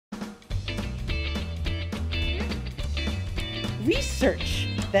research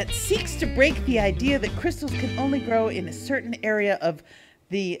that seeks to break the idea that crystals can only grow in a certain area of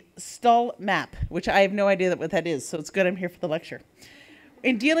the Stull map, which I have no idea what that is, so it's good I'm here for the lecture.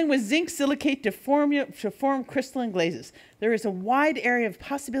 In dealing with zinc silicate to form crystalline glazes, there is a wide area of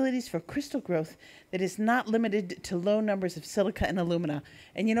possibilities for crystal growth that is not limited to low numbers of silica and alumina.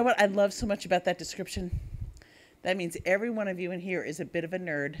 And you know what I love so much about that description? That means every one of you in here is a bit of a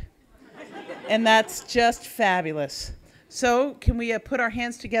nerd. And that's just fabulous. So can we put our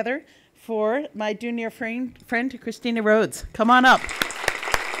hands together for my junior friend Christina Rhodes. Come on up.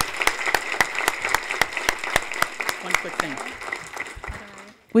 One quick thing.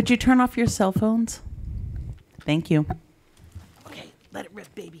 Would you turn off your cell phones? Thank you. Okay, let it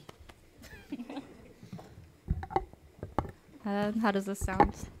rip, baby. How does this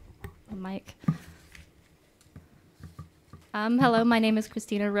sound? The mic. Hello, my name is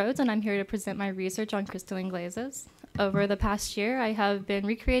Christina Rhodes, and I'm here to present my research on crystalline glazes. Over the past year, I have been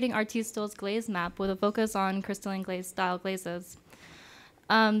recreating RT Stull's glaze map with a focus on crystalline glaze style glazes.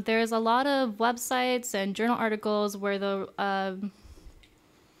 There's a lot of websites and journal articles where the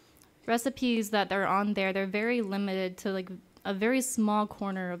recipes that are on there, they're very limited to like a very small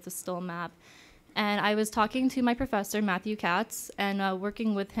corner of the Stull map. And I was talking to my professor, Matthew Katz, and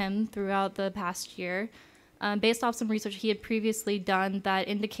working with him throughout the past year, based off some research he had previously done that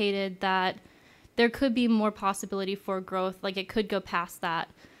indicated that there could be more possibility for growth, like it could go past that.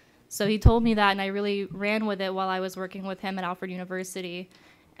 So he told me that, and I really ran with it while I was working with him at Alfred University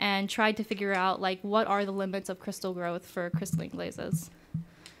and tried to figure out like what are the limits of crystal growth for crystalline glazes.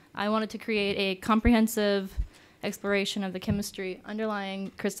 I wanted to create a comprehensive exploration of the chemistry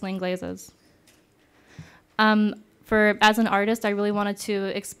underlying crystalline glazes. As an artist, I really wanted to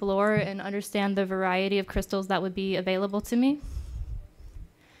explore and understand the variety of crystals that would be available to me.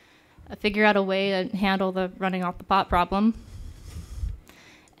 Figure out a way to handle the running off the pot problem,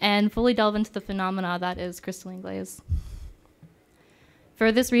 and fully delve into the phenomena that is crystalline glaze.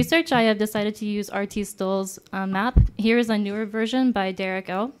 For this research, I have decided to use RT Stull's map. Here is a newer version by Derek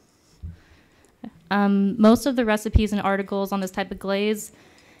O. Most of the recipes and articles on this type of glaze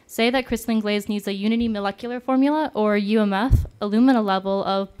say that crystalline glaze needs a unity molecular formula, or UMF, alumina level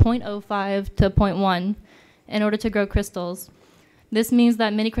of 0.05 to 0.1 in order to grow crystals. This means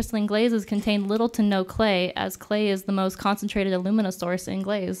that many crystalline glazes contain little to no clay, as clay is the most concentrated alumina source in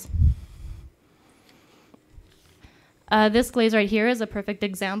glaze. This glaze right here is a perfect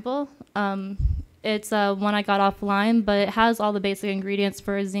example. It's one I got offline, but it has all the basic ingredients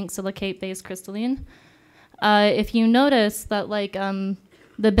for a zinc silicate-based crystalline. If you notice that like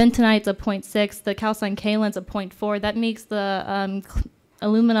the bentonite's a 0.6, the calcine kaolin's a 0.4, that makes the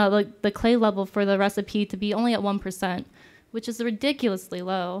alumina, like the clay level for the recipe to be only at 1%, which is ridiculously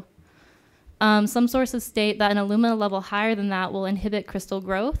low. Some sources state that an alumina level higher than that will inhibit crystal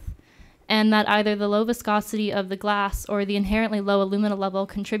growth, and that either the low viscosity of the glass or the inherently low alumina level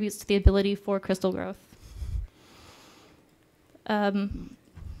contributes to the ability for crystal growth.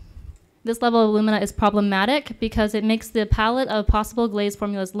 This level of alumina is problematic because it makes the palette of possible glaze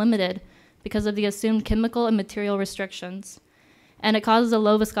formulas limited because of the assumed chemical and material restrictions. And it causes a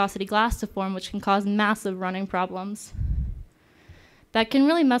low viscosity glass to form, which can cause massive running problems. That can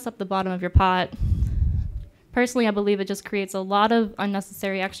really mess up the bottom of your pot. Personally, I believe it just creates a lot of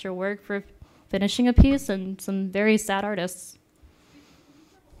unnecessary extra work for finishing a piece and some very sad artists.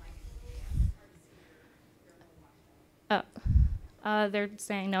 They're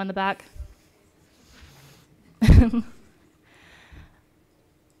saying no in the back.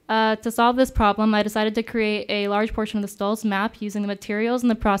 To solve this problem, I decided to create a large portion of the Stull's map using the materials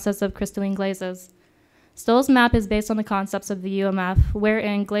and the process of crystalline glazes. Stull's map is based on the concepts of the UMF,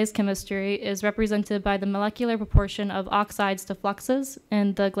 wherein glaze chemistry is represented by the molecular proportion of oxides to fluxes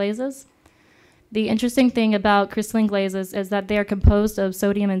in the glazes. The interesting thing about crystalline glazes is that they are composed of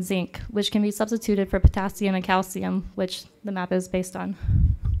sodium and zinc, which can be substituted for potassium and calcium, which the map is based on.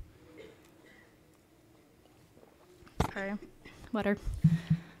 Sorry, water.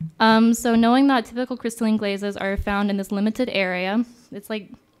 So knowing that typical crystalline glazes are found in this limited area, it's like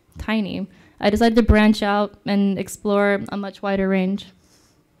tiny, I decided to branch out and explore a much wider range.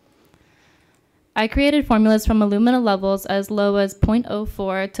 I created formulas from alumina levels as low as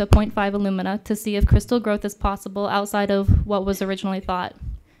 0.04 to 0.5 alumina to see if crystal growth is possible outside of what was originally thought.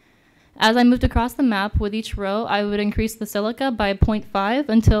 As I moved across the map with each row, I would increase the silica by 0.5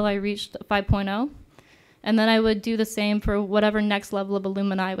 until I reached 5.0, and then I would do the same for whatever next level of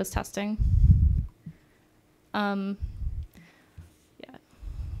alumina I was testing.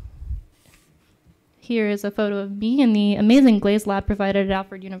 Here is a photo of me in the amazing glaze lab provided at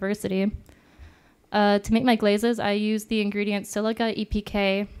Alfred University. To make my glazes, I use the ingredients silica,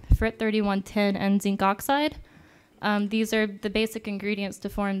 EPK, Frit 31 tin, and zinc oxide. These are the basic ingredients to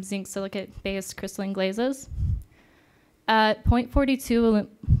form zinc silicate-based crystalline glazes. At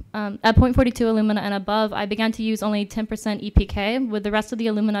 0.42 alumina and above, I began to use only 10% EPK, with the rest of the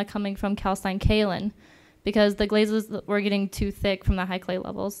alumina coming from calcine kaolin, because the glazes were getting too thick from the high clay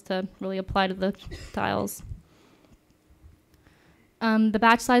levels to really apply to the tiles. The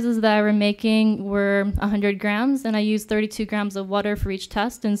batch sizes that I were making were 100 grams, and I used 32 grams of water for each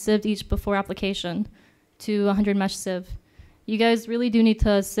test and sieved each before application to 100 mesh sieve. You guys really do need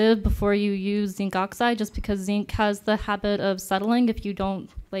to sieve before you use zinc oxide, just because zinc has the habit of settling if you don't,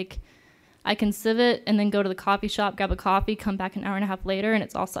 like, I can sieve it and then go to the coffee shop, grab a coffee, come back an hour and a half later, and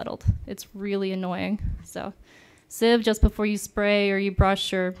it's all settled. It's really annoying. So sieve just before you spray or you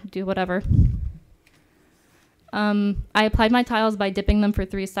brush or do whatever. I applied my tiles by dipping them for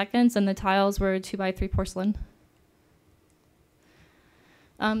 3 seconds, and the tiles were 2x3 porcelain.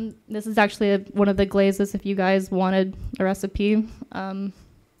 This is actually one of the glazes if you guys wanted a recipe.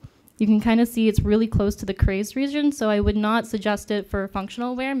 You can kind of see it's really close to the crazed region, so I would not suggest it for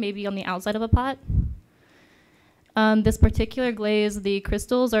functional wear, maybe on the outside of a pot. This particular glaze, the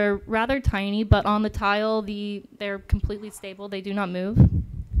crystals are rather tiny, but on the tile, they're completely stable. They do not move.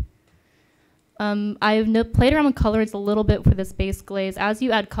 I've played around with colorants a little bit for this base glaze. As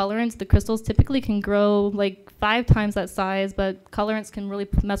you add colorants, the crystals typically can grow like 5 times that size, but colorants can really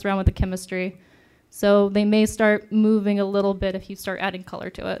mess around with the chemistry. So they may start moving a little bit if you start adding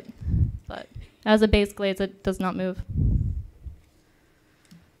color to it. But as a base glaze, it does not move.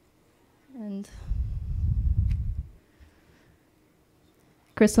 And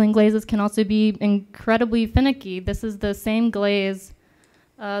crystalline glazes can also be incredibly finicky. This is the same glaze.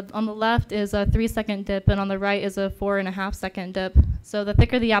 On the left is a 3-second dip, and on the right is a 4.5-second dip. So the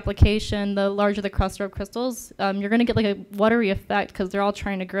thicker the application, the larger the cluster of crystals. You're going to get like a watery effect because they're all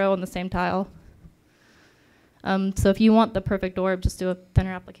trying to grow on the same tile. So if you want the perfect orb, just do a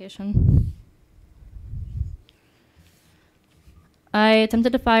thinner application. I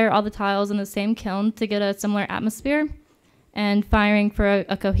attempted to fire all the tiles in the same kiln to get a similar atmosphere and firing for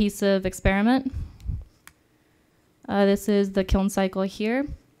a cohesive experiment. This is the kiln cycle here.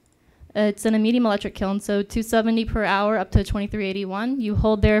 It's in a medium electric kiln, so 270 per hour up to 2381. You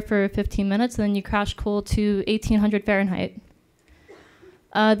hold there for 15 minutes, and then you crash cool to 1800 Fahrenheit.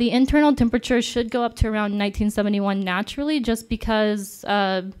 The internal temperature should go up to around 1971 naturally, just because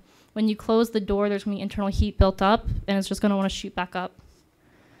when you close the door, there's going to be internal heat built up, and it's just going to want to shoot back up.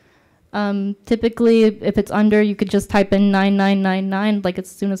 Typically, if it's under, you could just type in 9999, like as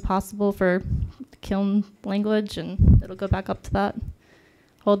soon as possible for kiln language, and it'll go back up to that.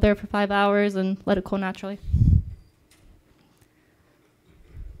 Hold there for 5 hours and let it cool naturally.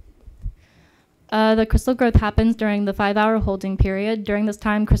 The crystal growth happens during the 5-hour holding period. During this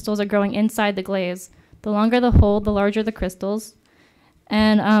time, crystals are growing inside the glaze. The longer the hold, the larger the crystals.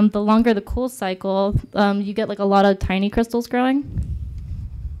 And the longer the cool cycle, you get like a lot of tiny crystals growing.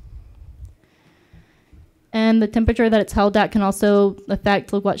 And the temperature that it's held at can also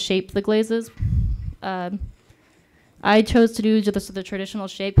affect what shape the glaze is. I chose to do just the traditional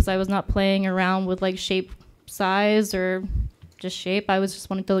shape because I was not playing around with like shape size or just shape. I was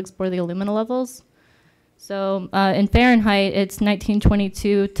just wanting to explore the alumina levels. So in Fahrenheit, it's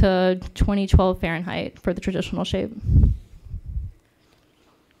 1922 to 2012 Fahrenheit for the traditional shape.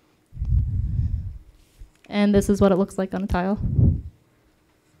 And this is what it looks like on a tile.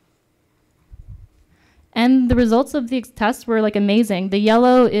 And the results of the tests were like amazing. The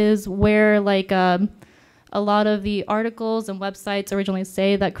yellow is where like a lot of the articles and websites originally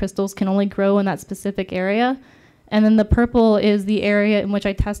say that crystals can only grow in that specific area. And then the purple is the area in which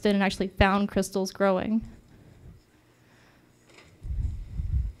I tested and actually found crystals growing.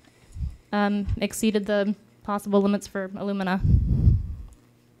 Exceeded the possible limits for alumina.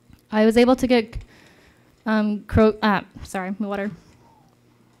 I was able to get sorry, my water.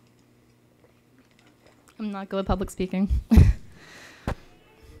 I'm not good at public speaking.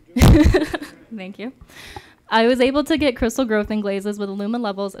 Thank you. I was able to get crystal growth in glazes with alumina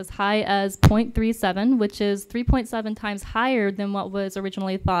levels as high as 0.37, which is 3.7 times higher than what was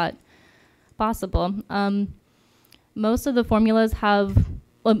originally thought possible. Most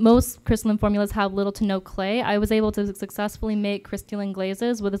crystalline formulas have little to no clay. I was able to successfully make crystalline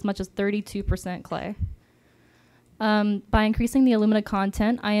glazes with as much as 32% clay. By increasing the alumina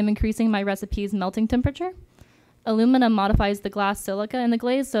content, I am increasing my recipe's melting temperature. Alumina modifies the glass silica in the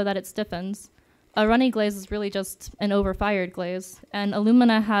glaze so that it stiffens. A runny glaze is really just an overfired glaze, and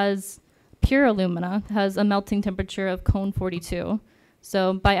pure alumina has a melting temperature of cone 42.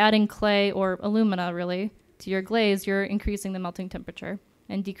 So by adding clay or alumina, really, to your glaze, you're increasing the melting temperature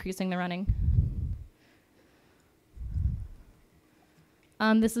and decreasing the running.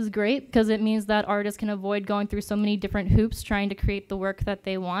 This is great because it means that artists can avoid going through so many different hoops trying to create the work that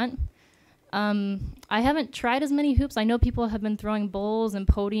they want. I haven't tried as many hoops. I know people have been throwing bowls and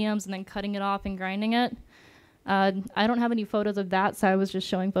podiums and then cutting it off and grinding it. I don't have any photos of that, so I was just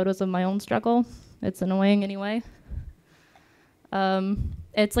showing photos of my own struggle. It's annoying anyway.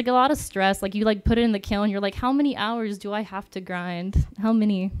 It's like a lot of stress. Like you like put it in the kiln, you're like, how many hours do I have to grind? How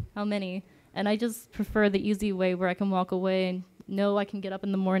many? And I just prefer the easy way where I can walk away and know I can get up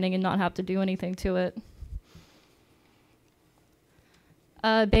in the morning and not have to do anything to it.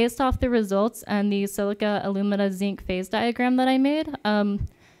 Based off the results and the silica alumina zinc phase diagram that I made,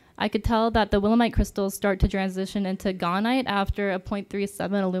 I could tell that the willemite crystals start to transition into gaunite after a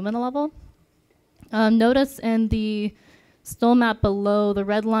 0.37 alumina level. Notice in the Stull map below, the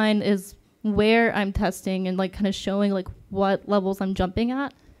red line is where I'm testing and like kind of showing like what levels I'm jumping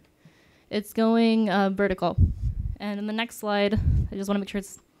at. It's going vertical. And in the next slide, I just want to make sure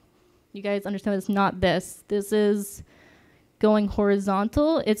you guys understand it's not this. This is going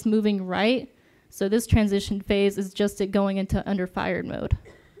horizontal. It's moving right. So this transition phase is just it going into under fired mode.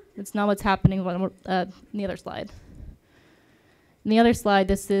 It's not what's happening in the other slide. In the other slide,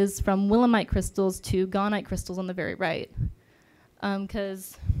 this is from willemite crystals to gaunite crystals on the very right.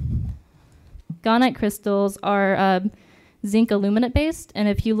 Because gaunite crystals are zinc aluminate based, and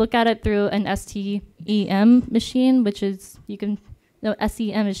if you look at it through an STEM machine, which is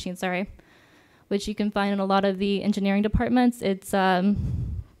SEM machine, sorry, which you can find in a lot of the engineering departments, it's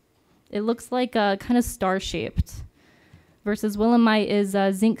it looks like kind of star shaped, versus willemite is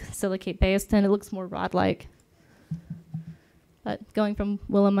zinc silicate based, and it looks more rod like. But going from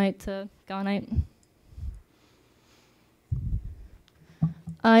willemite to gaunite.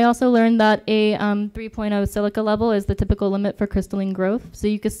 I also learned that a 3.0 silica level is the typical limit for crystalline growth. So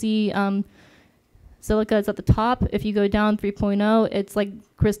you can see silica is at the top. If you go down 3.0, it's like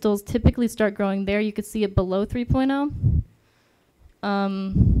crystals typically start growing there. You can see it below 3.0.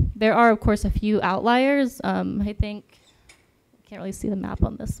 There are, of course, a few outliers. I think, I can't really see the map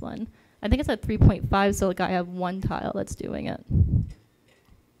on this one. I think it's at 3.5 silica. I have one tile that's doing it.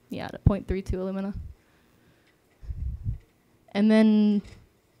 Yeah, at 0.32 alumina. And then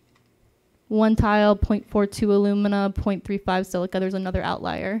one tile, 0.42 alumina, 0.35 silica. There's another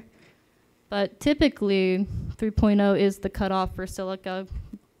outlier. But typically, 3.0 is the cutoff for silica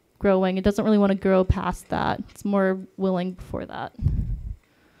growing. It doesn't really want to grow past that. It's more willing before that.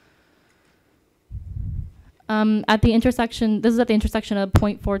 At the intersection, this is at the intersection of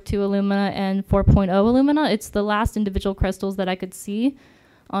 0.42 alumina and 4.0 alumina. It's the last individual crystals that I could see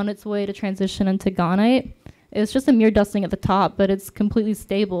on its way to transition into gaunite. It's just a mere dusting at the top, but it's completely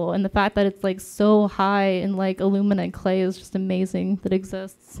stable. And the fact that it's like so high in like alumina and clay is just amazing that it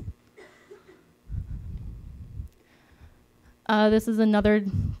exists. This is another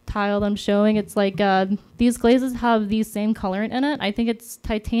tile that I'm showing. It's like these glazes have the same colorant in it. I think it's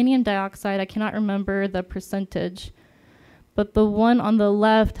titanium dioxide. I cannot remember the percentage. But the one on the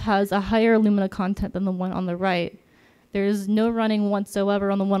left has a higher alumina content than the one on the right. There's no running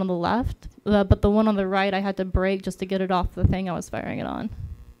whatsoever on the one on the left, but the one on the right I had to break just to get it off the thing I was firing it on.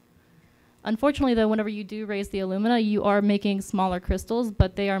 Unfortunately, though, whenever you do raise the alumina, you are making smaller crystals,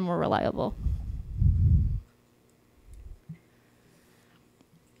 but they are more reliable.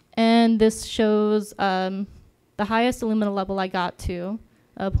 And this shows the highest alumina level I got to,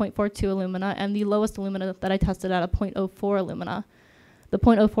 0.42 alumina, and the lowest alumina that I tested at, a 0.04 alumina. The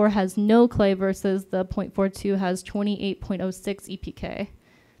 0.04 has no clay versus the 0.42 has 28.06 EPK.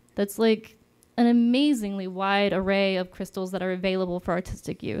 That's like an amazingly wide array of crystals that are available for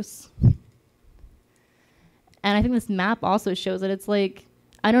artistic use. And I think this map also shows that it's like,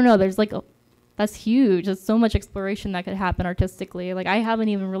 I don't know, there's like, that's huge. There's so much exploration that could happen artistically. Like I haven't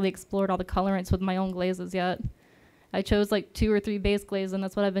even really explored all the colorants with my own glazes yet. I chose like 2 or 3 base glazes, and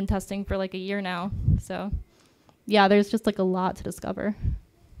that's what I've been testing for like a year now. So yeah, there's just like a lot to discover.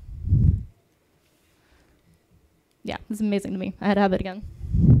 Yeah, it's amazing to me. I had to have it again.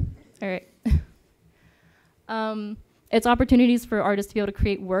 All right. It's opportunities for artists to be able to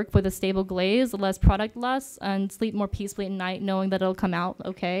create work with a stable glaze, less product loss, and sleep more peacefully at night knowing that it'll come out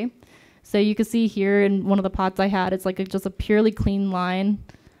okay. So you can see here in one of the pots I had, it's like just a purely clean line.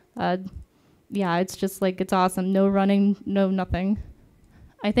 Yeah, it's just like, it's awesome. No running, no nothing.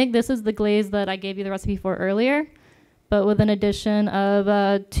 I think this is the glaze that I gave you the recipe for earlier, but with an addition of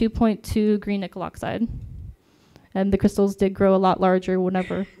 2.2 green nickel oxide. And the crystals did grow a lot larger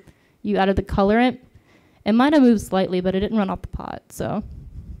whenever you added the colorant. It might have moved slightly, but it didn't run off the pot, so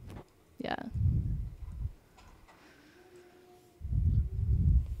yeah.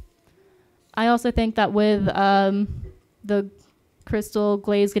 I also think that with the crystal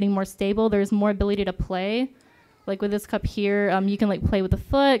glaze getting more stable, there's more ability to play. Like with this cup here, you can like play with the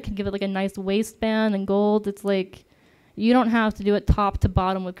foot, can give it like a nice waistband and gold. It's like you don't have to do it top to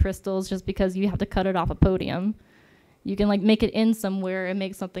bottom with crystals just because you have to cut it off a podium. You can like make it in somewhere and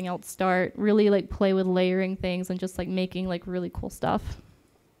make something else start. Really like play with layering things and just like making like really cool stuff.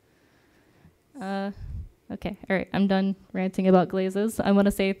 Okay, all right, I'm done ranting about glazes. I want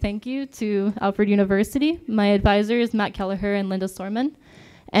to say thank you to Alfred University, my advisors, Matt Kelleher and Linda Sorman,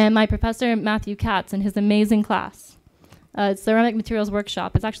 and my professor, Matthew Katz, and his amazing class. It's Ceramic Materials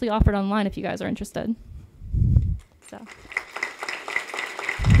Workshop. It's actually offered online if you guys are interested. So.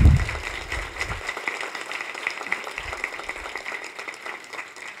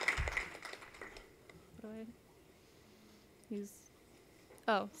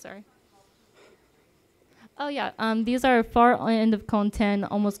 Oh, sorry. Oh, yeah. These are far end of cone 10,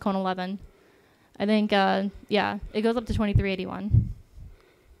 almost cone 11. I think, yeah, it goes up to 2381.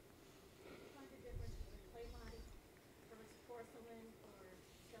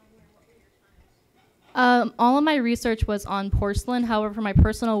 All of my research was on porcelain. However, for my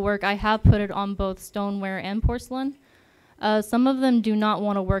personal work, I have put it on both stoneware and porcelain. Some of them do not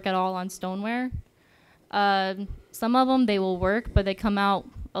want to work at all on stoneware. Some of them, they will work, but they come out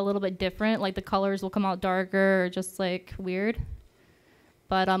a little bit different. Like the colors will come out darker or just like weird.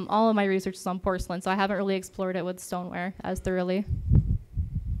 But all of my research is on porcelain, so I haven't really explored it with stoneware as thoroughly.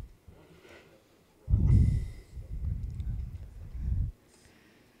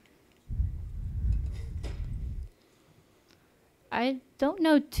 I don't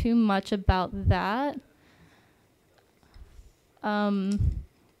know too much about that.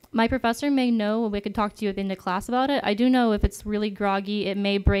 My professor may know, we could talk to you at the end of class about it. I do know if it's really groggy, it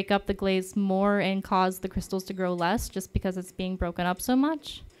may break up the glaze more and cause the crystals to grow less just because it's being broken up so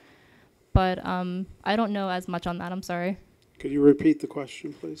much. But I don't know as much on that, I'm sorry. Could you repeat the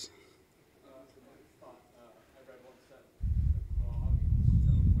question, please?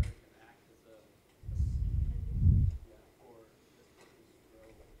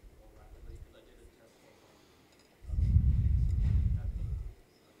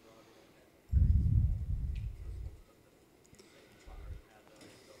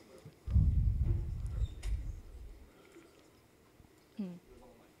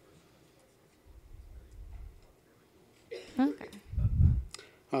 Okay.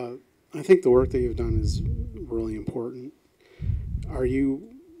 I think the work that you've done is really important. Are you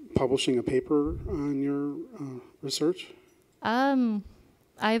publishing a paper on your research?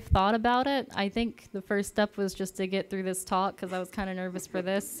 I've thought about it. I think the first step was just to get through this talk because I was kind of nervous for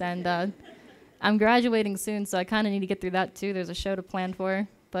this, and I'm graduating soon, so I kind of need to get through that too. There's a show to plan for,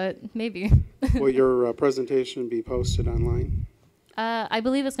 but maybe. Will your presentation be posted online? I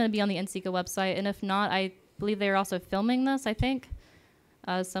believe it's going to be on the NCECA website, and if not, I believe they're also filming this, I think,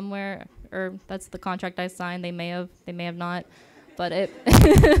 somewhere, or that's the contract I signed. They may have not, but it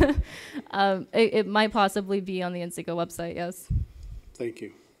it might possibly be on the NCECA website, yes. Thank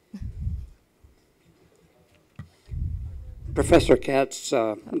you. Professor Katz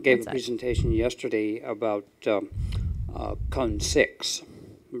gave a presentation yesterday about cone 6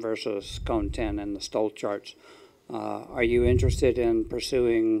 versus cone 10 in the Stull charts. Are you interested in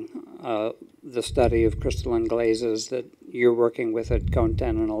pursuing the study of crystalline glazes that you're working with at cone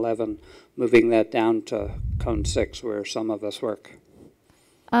 10 and 11, moving that down to cone 6 where some of us work?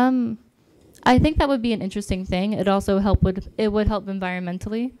 I think that would be an interesting thing. It also would help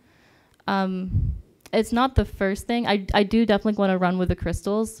environmentally. It's not the first thing. I do definitely want to run with the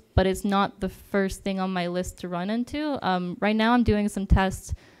crystals, but it's not the first thing on my list to run into. Right now I'm doing some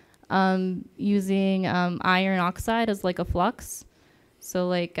tests using iron oxide as like a flux. So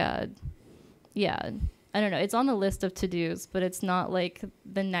like, yeah, I don't know. It's on the list of to-dos, but it's not like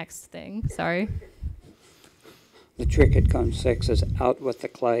the next thing. Sorry. The trick at cone 6 is out with the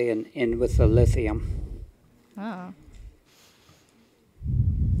clay and in with the lithium. Oh.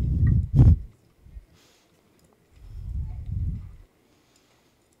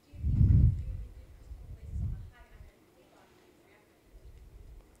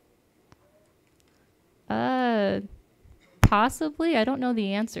 Possibly. I don't know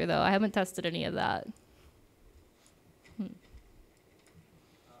the answer, though. I haven't tested any of that.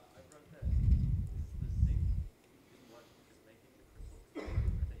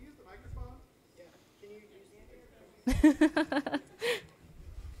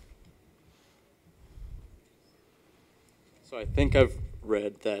 So I think I've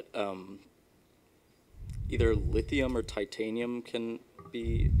read that either lithium or titanium can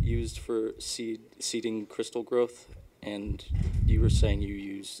be used for seeding crystal growth, and you were saying you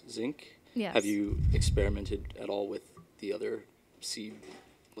use zinc. Yes. Have you experimented at all with the other seed,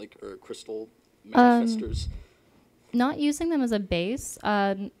 or crystal manifestors? Not using them as a base.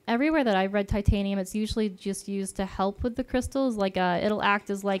 Everywhere that I've read titanium, it's usually just used to help with the crystals. It'll act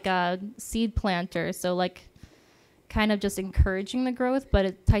as like a seed planter, so kind of just encouraging the growth,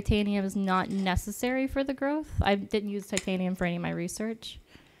 but titanium is not necessary for the growth. I didn't use titanium for any of my research.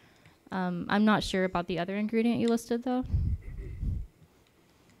 I'm not sure about the other ingredient you listed, though.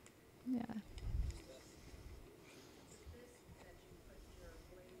 Yeah.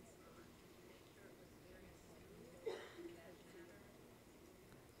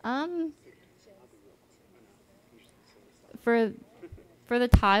 For the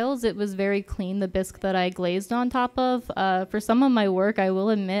tiles, it was very clean, the bisque that I glazed on top of. For some of my work, I will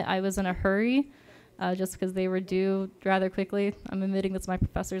admit I was in a hurry, just because they were due rather quickly. I'm admitting that's my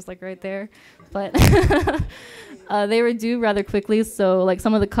professor's right there. But they were due rather quickly, so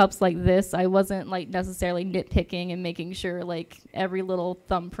some of the cups like this, I wasn't necessarily nitpicking and making sure every little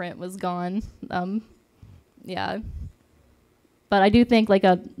thumbprint was gone. Yeah. But I do think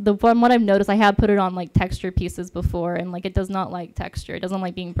from what I've noticed, I have put it on texture pieces before, and it does not like texture. It doesn't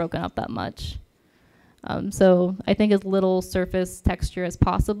like being broken up that much. So I think as little surface texture as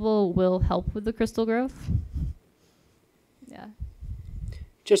possible will help with the crystal growth. Yeah.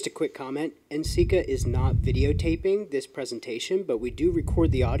 Just a quick comment. NCECA is not videotaping this presentation, but we do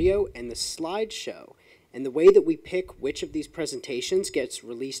record the audio and the slideshow. And the way that we pick which of these presentations gets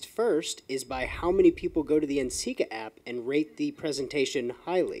released first is by how many people go to the NCECA app and rate the presentation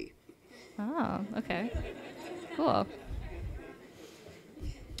highly. Oh, okay. Cool.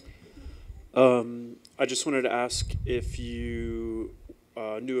 I just wanted to ask if you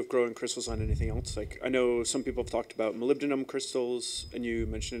knew of growing crystals on anything else. I know some people have talked about molybdenum crystals, and you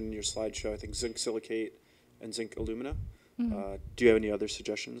mentioned in your slideshow, I think, zinc silicate and zinc alumina. Mm-hmm. Do you have any other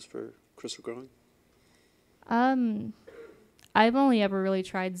suggestions for crystal growing? I've only ever really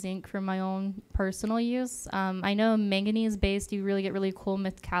tried zinc for my own personal use. I know manganese-based, you really get really cool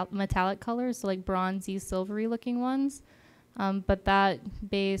metallic colors, so bronzy, silvery looking ones. But that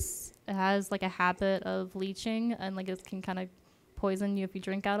base has a habit of leaching, and it can kind of poison you if you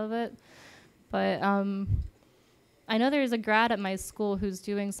drink out of it. But I know there's a grad at my school who's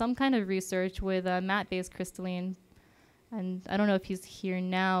doing some kind of research with matte-based crystalline, and I don't know if he's here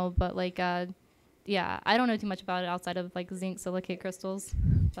now, but yeah, I don't know too much about it outside of zinc silicate crystals,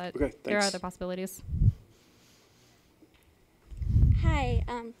 but okay, there are other possibilities. Hi,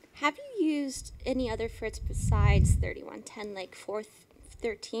 have you used any other fruits besides 3110,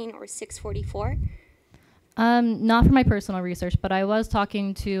 413 or 644? Not for my personal research, but I was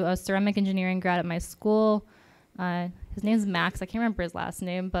talking to a ceramic engineering grad at my school. His name's Max. I can't remember his last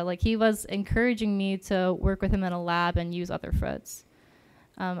name, but he was encouraging me to work with him in a lab and use other fruits.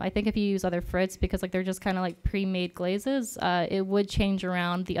 I think if you use other fruits, because they're just kind of pre-made glazes, it would change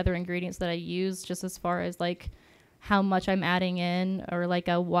around the other ingredients that I use, just as far as how much I'm adding in or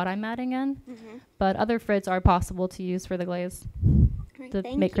what I'm adding in. Mm-hmm. But other fruits are possible to use for the glaze to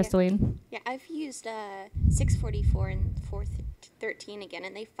make crystalline. Yeah, I've used 644 and 413 again,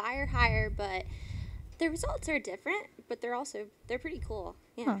 and they fire higher, but the results are different, but they're pretty cool.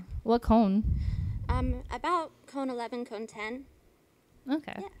 Yeah. Huh. What cone? About cone 11, cone 10.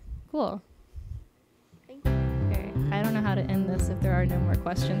 Okay. Yeah. Cool. Thank you. Okay. I don't know how to end this if there are no more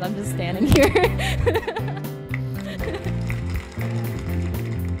questions. I'm just standing here.